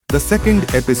The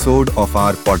second episode of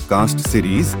our podcast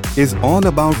series is all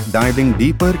about diving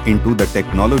deeper into the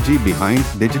technology behind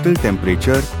digital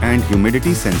temperature and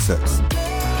humidity sensors.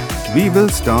 We will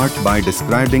start by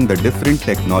describing the different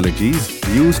technologies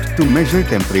used to measure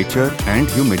temperature and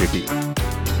humidity.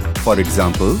 For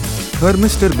example,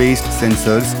 thermistor-based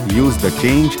sensors use the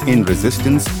change in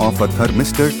resistance of a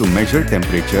thermistor to measure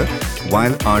temperature,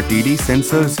 while RTD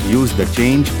sensors use the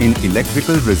change in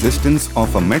electrical resistance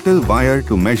of a metal wire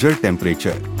to measure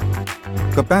temperature.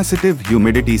 Capacitive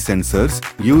humidity sensors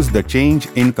use the change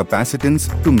in capacitance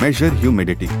to measure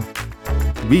humidity.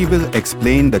 We will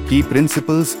explain the key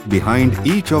principles behind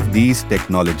each of these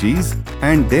technologies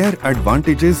and their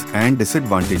advantages and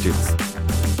disadvantages.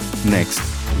 Next,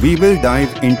 we will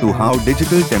dive into how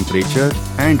digital temperature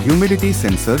and humidity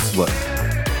sensors work.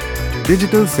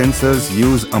 Digital sensors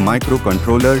use a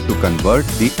microcontroller to convert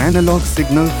the analog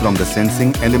signal from the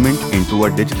sensing element into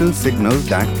a digital signal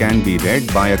that can be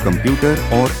read by a computer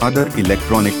or other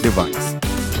electronic device.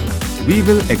 We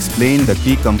will explain the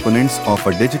key components of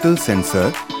a digital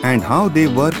sensor and how they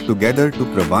work together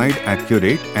to provide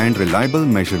accurate and reliable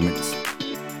measurements.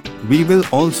 We will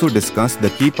also discuss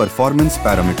the key performance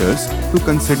parameters to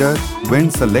consider when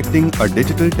selecting a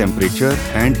digital temperature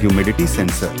and humidity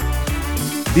sensor.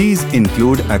 These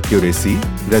include accuracy,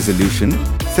 resolution,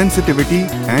 sensitivity,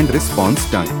 and response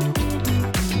time.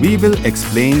 We will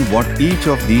explain what each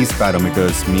of these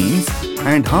parameters means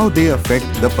and how they affect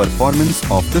the performance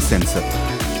of the sensor.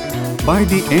 By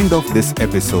the end of this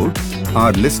episode,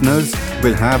 our listeners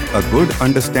will have a good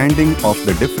understanding of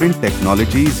the different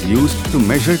technologies used to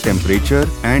measure temperature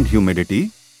and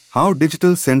humidity, how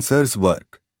digital sensors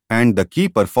work, and the key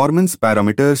performance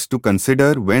parameters to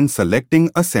consider when selecting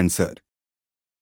a sensor.